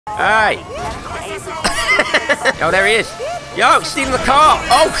Hey! Oh, there he is. Yo, he's stealing the car.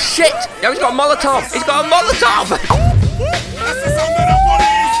 Oh, shit. Yo, he's got a Molotov. He's got a Molotov.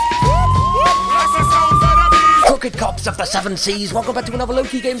 Crooked cops of the seven seas, welcome back to another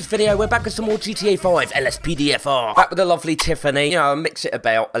Loki Games video. We're back with some more GTA 5 LSPDFR. Back with the lovely Tiffany. You know, mix it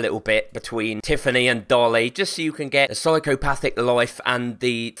about a little bit between Tiffany and Dolly, just so you can get the psychopathic life and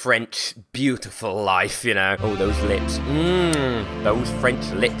the French beautiful life, you know. Oh, those lips. Those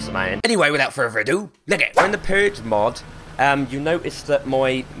French lips, man. Anyway, without further ado, look at it. In the Purge mod, you notice that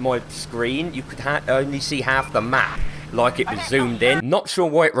my screen, you could only see half the map. Like it was zoomed in. Not sure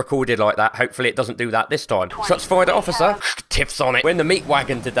why it recorded like that. Hopefully it doesn't do that this time. Shots fired at officer. Tips on it. We're in the meat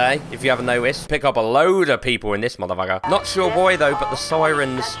wagon today, if you haven't noticed. Pick up a load of people in this motherfucker. Not sure why though, but the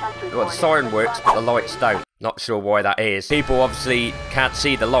sirens... Well, the siren works, but the lights don't. Not sure why that is. People obviously can't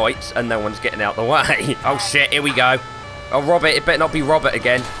see the lights, and no one's getting out the way. Oh shit, here we go. Oh, Robert, it better not be Robert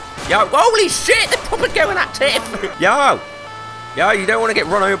again. Yo, holy shit, they're probably going at Tiff. Yo, you don't want to get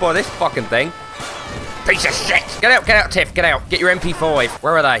run over by this fucking thing. Piece of shit! Get out, Tiff, get out. Get your MP5.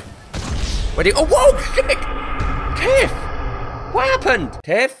 Where are they? Where do you... Oh, whoa, shit! Tiff! What happened?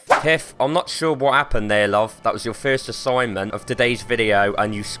 Tiff, I'm not sure what happened there, love. That was your first assignment of today's video,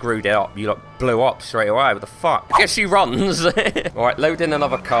 and you screwed it up. You, like, blew up straight away. What the fuck? I guess she runs. Alright, load in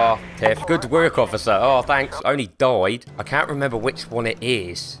another car, Tiff. Good work, officer. Oh, thanks. I only died. I can't remember which one it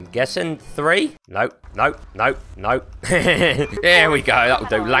is. I'm guessing 3? Nope. There we go. That'll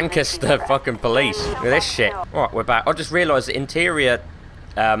do. Lancaster fucking police. Look at this shit. Alright, we're back. I just realised the interior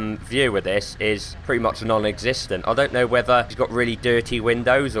view of this is pretty much non-existent. I don't know whether he's got really dirty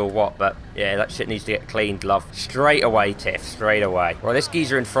windows or what, but yeah, that shit needs to get cleaned, love. Straight away, Tiff. Straight away. Well, this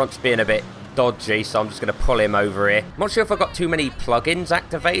geezer in front's being a bit dodgy, so I'm just going to pull him over here. I'm not sure if I've got too many plugins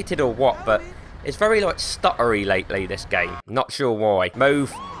activated or what, but it's very, like, stuttery lately, this game. Not sure why.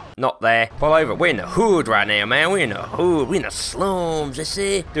 Move. Not there. Pull over. We're in the hood right now, man. We're in the hood. We're in the slums, you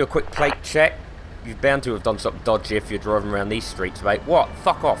see. Do a quick plate check. You're bound to have done something dodgy if you're driving around these streets, mate. What?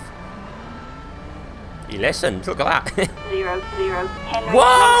 Fuck off. You listened. Look at that. 00 Henry.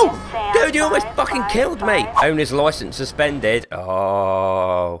 Whoa! Dude, you almost fucking killed me. Owner's license suspended.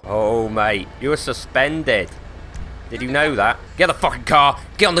 Oh, mate. You were suspended. Did you know that? Get the fucking car.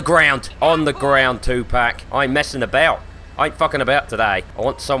 Get on the ground. On the ground, Tupac. I ain't messing about. I ain't fucking about today. I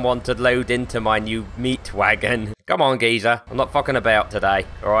want someone to load into my new meat wagon. Come on, geezer. I'm not fucking about today.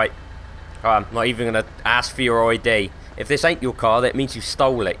 Alright? I'm not even going to ask for your ID. If this ain't your car, that means you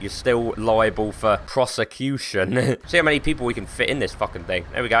stole it. You're still liable for prosecution. See how many people we can fit in this fucking thing.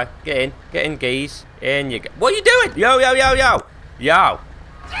 There we go. Get in. Get in, geez. In you go. What are you doing? Yo. Yo.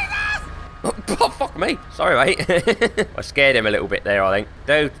 Oh, fuck me. Sorry, mate. I scared him a little bit there, I think.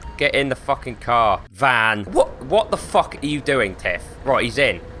 Dude, get in the fucking car. Van. What the fuck are you doing, Tiff? Right, he's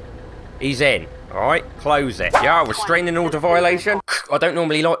in. He's in. Alright, close it. Yo, restraining order violation. I don't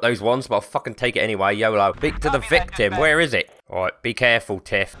normally like those ones, but I'll fucking take it anyway. YOLO. Speak to the victim. Where is it? Alright, be careful,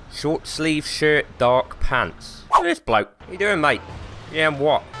 Tiff. Short sleeve shirt, dark pants. Look at this bloke. What are you doing, mate? Yeah, and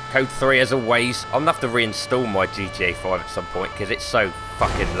what? Code 3 as always. I'm gonna have to reinstall my GTA 5 at some point because it's so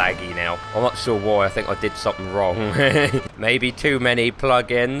fucking laggy now. I'm not sure why. I think I did something wrong. Maybe too many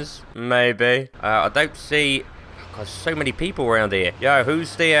plugins. Maybe. I don't see... God, so many people around here. Yo,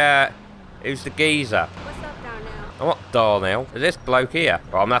 who's the geezer? What's up down now? I'm not down now. Is this bloke here?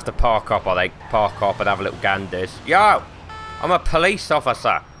 Well, I'm gonna have to park up, I think. Park up and have a little ganders. Yo! I'm a police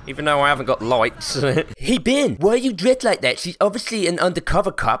officer. Even though I haven't got lights. Hey Ben, why are you dressed like that? She's obviously an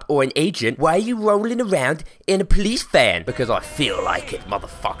undercover cop or an agent. Why are you rolling around in a police van? Because I feel like it,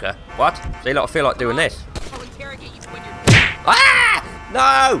 motherfucker. What? See, like, I feel like doing this. I'll interrogate you when you're... Ah!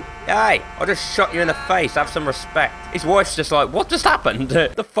 No! Hey, I just shot you in the face. Have some respect. His wife's just like, what just happened?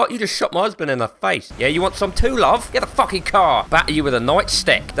 The fuck? You just shot my husband in the face. Yeah, you want some too, love? Get the fucking car. Batter you with a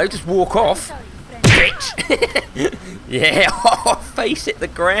nightstick. Don't just walk off. Bitch. Yeah, oh, face hit the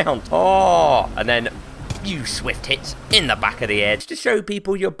ground. Oh, and then you swift hits in the back of the head to show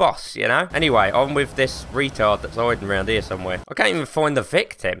people your boss, you know? Anyway, I'm with this retard that's hiding around here somewhere. I can't even find the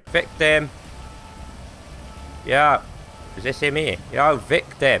victim. Victim. Yeah. Is this him here? Yo,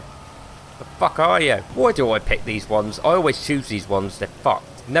 victim. The fuck are you? Why do I pick these ones? I always choose these ones. They're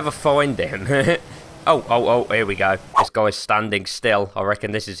fucked. Never find him. Oh, here we go. This guy's standing still. I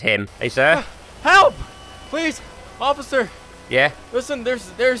reckon this is him. Hey, sir. Help! Please, officer. Yeah? Listen,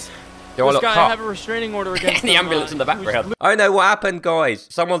 there's Do I this look guy. cop? I have a restraining order against the him, ambulance in the background. I know what happened, guys.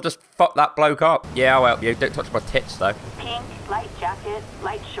 Someone just fucked that bloke up. Yeah, I'll help you. Don't touch my tits, though. Pink, light jacket,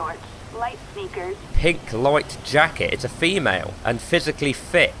 light shorts, light sneakers. Pink light jacket. It's a female and physically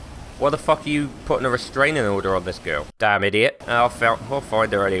fit. Why the fuck are you putting a restraining order on this girl? Damn idiot. I'll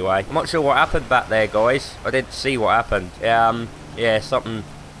find her anyway. I'm not sure what happened back there, guys. I didn't see what happened. Yeah, something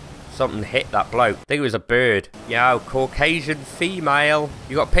hit that bloke. I think it was a bird. Yo, Caucasian female.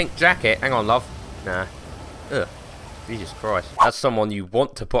 You got a pink jacket? Hang on, love. Nah. Ugh. Jesus Christ. That's someone you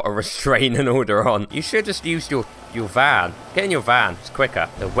want to put a restraining order on. You should just use your van. Get in your van. It's quicker.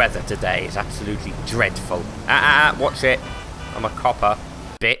 The weather today is absolutely dreadful. Watch it. I'm a copper.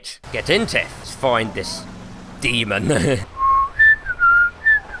 Bitch. Get in, Tiff. Let's find this demon.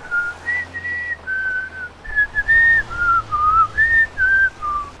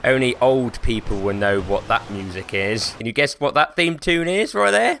 Only old people will know what that music is. Can you guess what that theme tune is right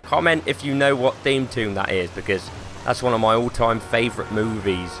there? Comment if you know what theme tune that is, because that's one of my all-time favourite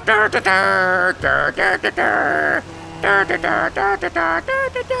movies.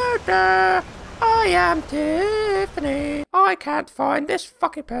 I am Tiffany. I can't find this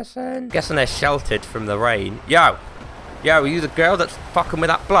fucking person. Guessing they're sheltered from the rain. Yo, are you the girl that's fucking with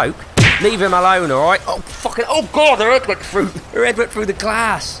that bloke? Leave him alone, alright? Oh, fucking, oh god, her head went through the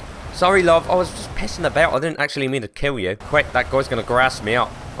glass. Sorry, love, I was just pissing about. I didn't actually mean to kill you. Quick, that guy's gonna grass me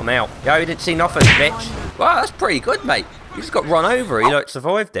up. I'm out. Yo, you didn't see nothing, bitch. Wow, that's pretty good, mate. You just got run over, he like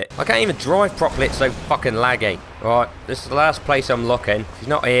survived it. I can't even drive properly, it's so fucking laggy. Right, this is the last place I'm looking. She's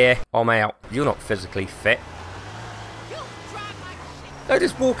not here, I'm out. You're not physically fit. Don't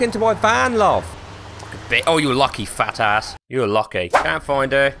just walk into my van, love. Fucking bit. Oh, you're lucky, fat ass. You're lucky. Can't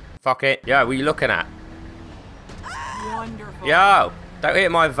find her. Fuck it. Yo, what are you looking at? Wonderful. Yo, don't hit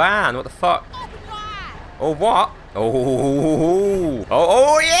my van. What the fuck? Oh, what? Oh,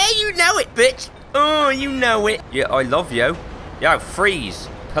 yeah, you know it, bitch. Oh, you know it. Yeah, I love you. Yo, freeze.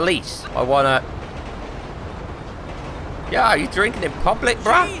 Police. I wanna... Yo, are you drinking in public,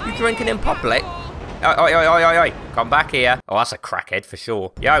 bruh? You drinking in public? Oi. Come back here. Oh, that's a crackhead for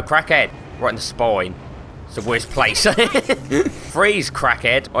sure. Yo, crackhead. Right in the spine. It's the worst place. Freeze,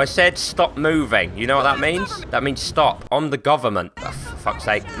 crackhead. I said stop moving. You know what that means? That means stop. I'm the government. Oh, for fuck's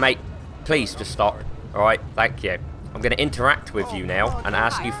sake. Mate, please just stop. Alright, thank you. I'm going to interact with you now and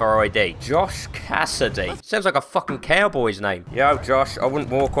ask you for ID. Josh Cassidy. Sounds like a fucking cowboy's name. Yo, Josh, I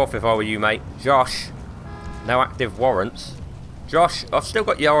wouldn't walk off if I were you, mate. Josh. No active warrants. Josh, I've still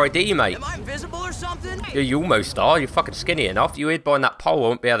got your ID, mate. Am I invisible or something? Yeah, you almost are. You're fucking skinny enough. You hid behind that pole, I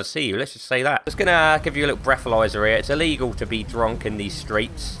won't be able to see you. Let's just say that. Just gonna give you a little breathalyzer here. It's illegal to be drunk in these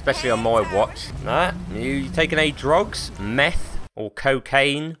streets, especially on my watch. Nah, you taking any drugs? Meth or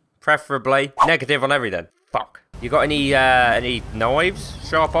cocaine, preferably. Negative on everything. Fuck. You got any knives,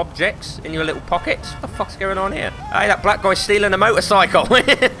 sharp objects in your little pockets? What the fuck's going on here? Hey, that black guy's stealing a motorcycle.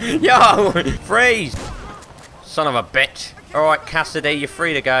 Yo, freeze. Son of a bitch. Alright, Cassidy, you're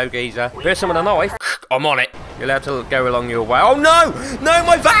free to go, geezer. Here's with a knife. I'm on it. You're allowed to go along your way. Oh, no! No,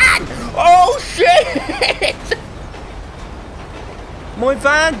 my van! Oh, shit! My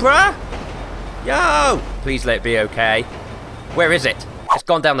van, bruh! Yo! Please let it be okay. Where is it? It's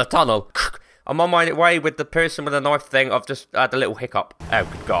gone down the tunnel. I'm on my way with the person with the knife thing. I've just had a little hiccup. Oh,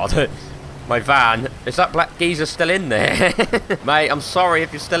 good God. My van. Is that black geezer still in there? Mate, I'm sorry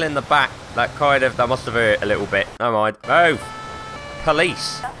if you're still in the back. That must have hurt a little bit. Never mind. Oh,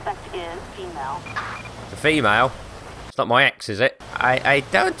 police. Suspect is female. It's a female? It's not my ex, is it? I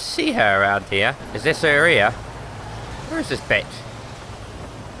don't see her around here. Is this her here? Where is this bitch?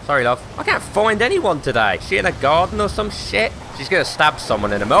 Sorry, love. I can't find anyone today. Is she in a garden or some shit? She's gonna stab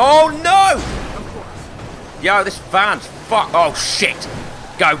someone in a... Oh, no! Yo, this van's fuck. Oh, shit.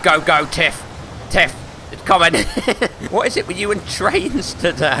 Go, Tiff. Tiff, it's coming. What is it with you and trains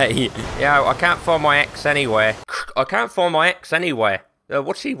today? Yo, I can't find my ex anywhere.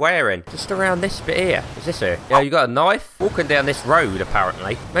 What's she wearing? Just around this bit here. Is this her? Yo, you got a knife? Walking down this road,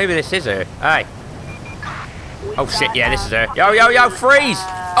 apparently. Maybe this is her. Hey. Oh, shit, yeah, this is her. Yo, freeze.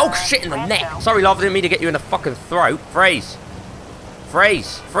 Oh, shit, in the neck. Sorry, love, I didn't mean to get you in the fucking throat. Freeze,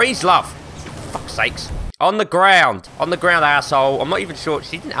 love. For fuck's sakes. On the ground, asshole. I'm not even sure.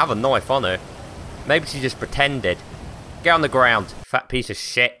 She didn't have a knife on her. Maybe she just pretended. Get on the ground, fat piece of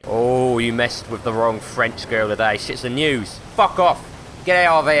shit. Oh, you messed with the wrong French girl today. Shit's the news. Fuck off. Get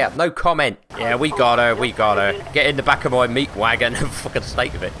out of here. No comment. Yeah, we got her. Get in the back of my meat wagon and fucking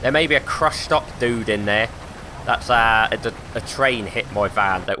state of it. There may be a crushed up dude in there. That's a train hit my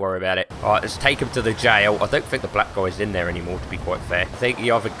van. Don't worry about it. Alright, let's take him to the jail. I don't think the black guy's in there anymore, to be quite fair. I think he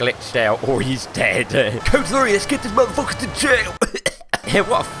either glitched out or he's dead. Code 3, let's get this motherfucker to jail. Yeah,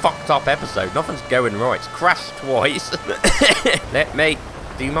 what a fucked up episode. Nothing's going right. It's crashed twice.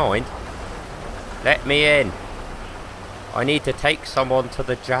 Do you mind? Let me in. I need to take someone to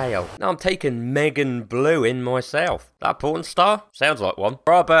the jail. Now I'm taking Megan Blue in myself. That porn star? Sounds like one.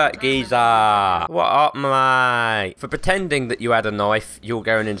 Robert Geezer. What up, mate? For pretending that you had a knife, you're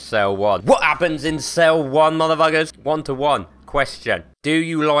going in cell 1. What happens in cell 1, motherfuckers? 1-to-1. Question. Do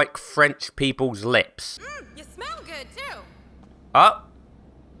you like French people's lips? You smell good, too. Oh.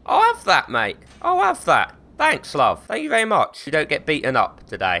 I'll have that, mate. I'll have that. Thanks, love. Thank you very much. You don't get beaten up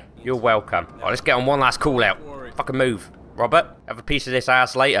today. You're welcome. All right, let's get on one last call out. Fucking move. Robert, have a piece of this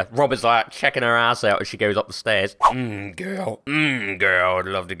ass later. Robert's like checking her ass out as she goes up the stairs. Girl. Girl, I'd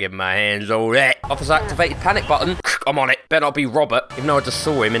love to give my hands all that. Officer activated panic button. I'm on it. Better not be Robert, even though I just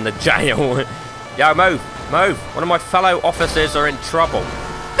saw him in the jail. Yo, move. Move. One of my fellow officers are in trouble.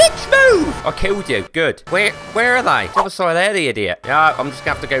 Bitch, move! I killed you. Good. Where are they? The other side there, the idiot. Yeah, I'm just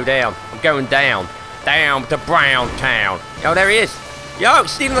gonna have to go down. I'm going down. Down to Brown Town. Yo, there he is. Yo,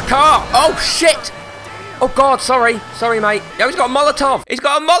 he's stealing the car. Oh, shit. Oh, God, sorry. Sorry, mate. Yo, he's got a Molotov. He's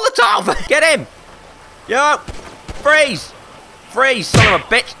got a Molotov. Get him. Yo, freeze. Freeze, son of a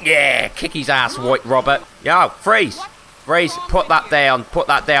bitch. Yeah, kick his ass, White Robert. Yo, freeze. Freeze, put that down. Put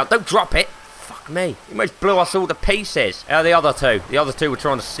that down. Don't drop it. Fuck me. He almost blew us all to pieces. How are the other two? The other two were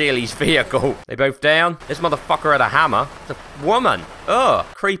trying to steal his vehicle. They both down. This motherfucker had a hammer. It's a woman. Ugh,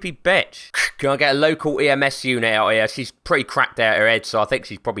 creepy bitch. Can I get a local EMS unit out here? She's pretty cracked out her head, so I think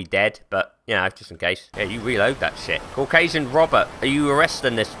she's probably dead. But, you know, just in case. Yeah, you reload that shit. Caucasian Robert, are you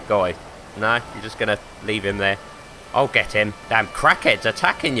arresting this guy? No, you're just gonna leave him there. I'll get him. Damn crackheads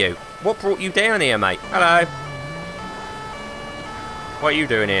attacking you. What brought you down here, mate? Hello. What are you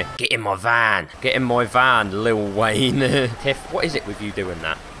doing here? Get in my van. Get in my van, Lil Wayne. Tiff, what is it with you doing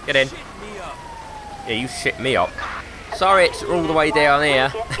that? Get in. Yeah, you shit me up. Sorry, it's all the way down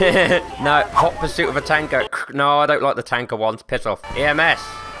here. No, hot pursuit of a tanker. No, I don't like the tanker ones. Piss off. EMS.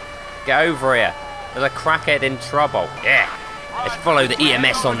 Get over here. There's a crackhead in trouble. Yeah. Let's follow the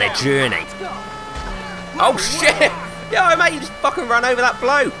EMS on their journey. Oh, shit. Yo, mate, you just fucking run over that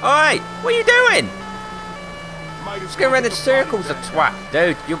bloke. Alright, what are you doing? Just going around in circles, a twat.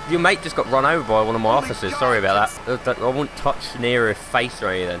 Dude, your mate just got run over by one of my officers. Sorry about that. I won't touch near her face or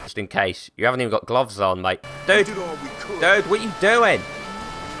anything, just in case. You haven't even got gloves on, mate. Dude, what are you doing?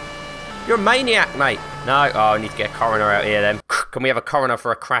 You're a maniac, mate. No, oh, I need to get a coroner out here then. Can we have a coroner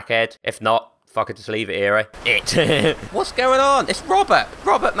for a crackhead? If not, fuck it, just leave it here, eh? What's going on? It's Robert.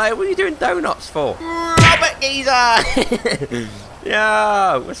 Robert, mate, what are you doing donuts for? Robert Geezer!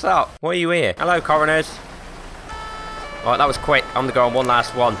 Yo, what's up? Why are you here? Hello, coroners. Right, that was quick. I'm gonna go on one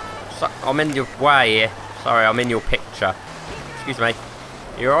last one. So, I'm in your way here. Sorry, I'm in your picture. Excuse me.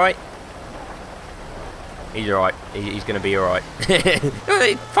 You alright? He's alright. He's gonna be alright.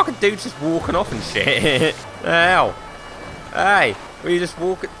 Fucking dude's just walking off and shit. The hell? Hey, will you just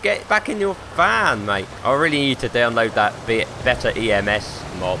walk? Get back in your van, mate. I really need to download that better EMS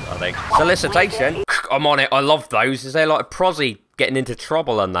mod, I think. Solicitation. I'm on it. I love those. Is there like a prosy getting into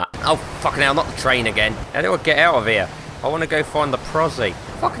trouble and that? Oh, fucking hell, not the train again. How do I get out of here? I want to go find the prosy.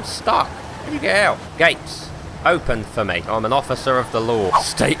 Fucking stuck. How do you get out? Gates. Open for me. I'm an officer of the law.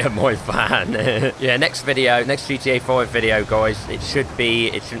 State of my van. Yeah, next video, next GTA 5 video, guys. It shouldn't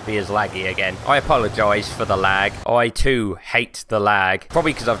be as laggy again. I apologise for the lag. I too hate the lag.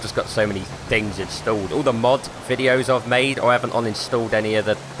 Probably because I've just got so many things installed. All the mod videos I've made, I haven't uninstalled any of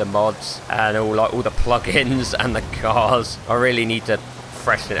the mods and all the plugins and the cars. I really need to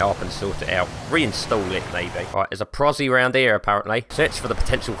freshen it up and sort it out. Reinstall it, maybe. Right, there's a prosy around here, apparently. Search for the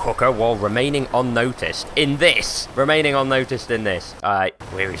potential hooker while remaining unnoticed in this. Remaining unnoticed in this. Alright,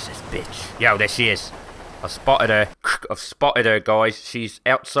 where is this bitch? Yo, there she is. I spotted her. I've spotted her, guys. She's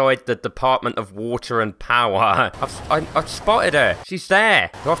outside the Department of Water and Power. I've spotted her. She's there.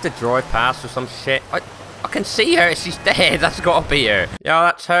 Do I have to drive past or some shit? I can see her. She's there. That's got to be her. Yeah,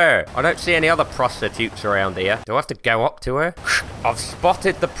 that's her. I don't see any other prostitutes around here. Do I have to go up to her? I've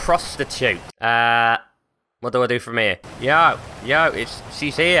spotted the prostitute. What do I do from here? Yo,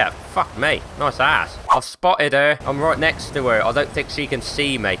 she's here. Fuck me. Nice ass. I've spotted her. I'm right next to her. I don't think she can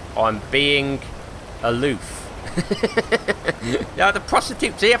see me. I'm being aloof. Yeah, the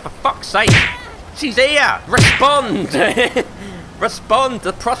prostitute's here, for fuck's sake. She's here. Respond. Respond.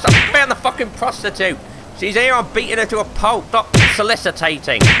 The prostitute. I found the fucking prostitute. She's here, I'm beating her to a pulp. Stop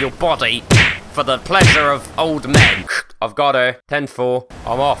soliciting your body for the pleasure of old men. I've got her. 10-4.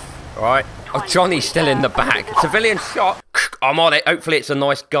 I'm off. Alright. Oh, Johnny's still in the back. Civilian shot. I'm on it. Hopefully it's a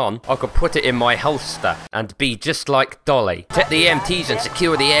nice gun. I could put it in my holster and be just like Dolly. Take the EMTs and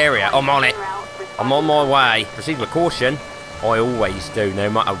secure the area. I'm on it. I'm on my way. Proceed with caution. I always do, no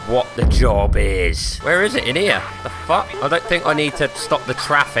matter what the job is. Where is it? In here? The fuck? I don't think I need to stop the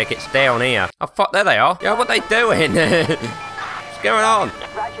traffic. It's down here. Oh, fuck, there they are. Yeah, what are they doing? What's going on?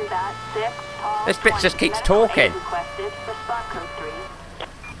 Roger that. 6, This bitch just keeps talking. requested. Respond code 3.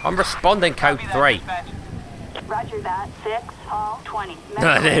 I'm responding code 3. Roger that. 6, hall 20.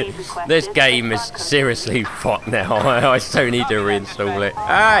 Medical aid requested. This game is Respond code seriously fucked now. I so need to reinstall it.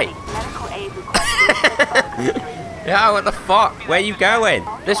 Hey! 3. Medical aid requested. Respond code 3. Yeah, what the fuck? Where you going?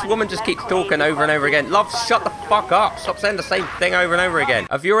 This woman just keeps talking over and over again. Love, shut the fuck up. Stop saying the same thing over and over again.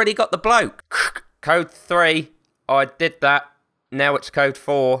 Have you already got the bloke? Code 3. I did that. Now it's code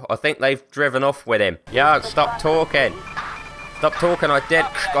 4. I think they've driven off with him. Yeah, stop talking. Stop talking. I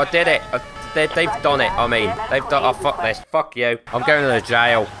did it. They've done it. I mean, they've done. Oh, fuck this. Fuck you. I'm going to the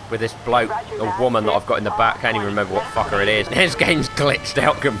jail with this bloke, a woman that I've got in the back. Can't even remember what fucker it is. This game's glitched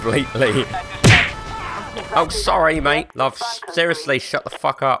out completely. Oh, sorry, mate. Love, seriously, shut the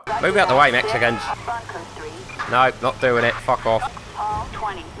fuck up. Move out the way, Mexicans. Respond code 3. No, not doing it. Fuck off. Hall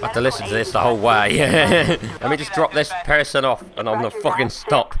 20. I have to listen to this the whole way. Let me just drop this person off and I'm gonna fucking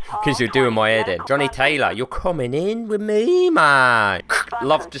stop because you're doing my head in. Johnny Taylor, you're coming in with me, man.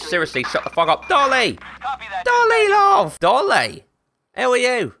 Love, just seriously, shut the fuck up. Dolly! Dolly, love! Dolly! How are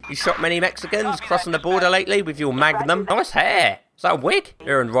you? You shot many Mexicans crossing the border lately with your Magnum? Nice hair. Is that a wig?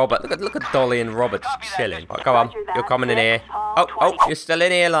 Here and Robert. Look at Dolly and Robert just chilling. Right, go on. You're coming in here. Oh, you're still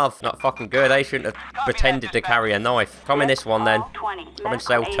in here, love. Not fucking good. They shouldn't have pretended to carry a knife. Come in this one, then. Come in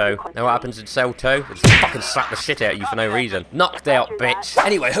cell 2. Know what happens in cell 2? They just fucking slap the shit out of you for no reason. Knocked out, bitch.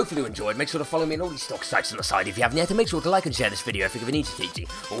 Anyway, hopefully you enjoyed. Make sure to follow me on all these stock sites on the side if you haven't yet. And make sure to like and share this video if you have an easy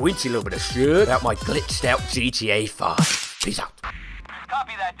or wincy little bit of shit about my glitched out GTA 5. Peace out.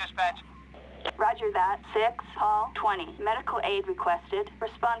 Copy that, dispatch. Roger that. 6, hall 20. Medical aid requested.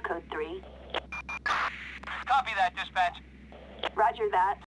 Respond code 3. Copy that, dispatch. Roger that.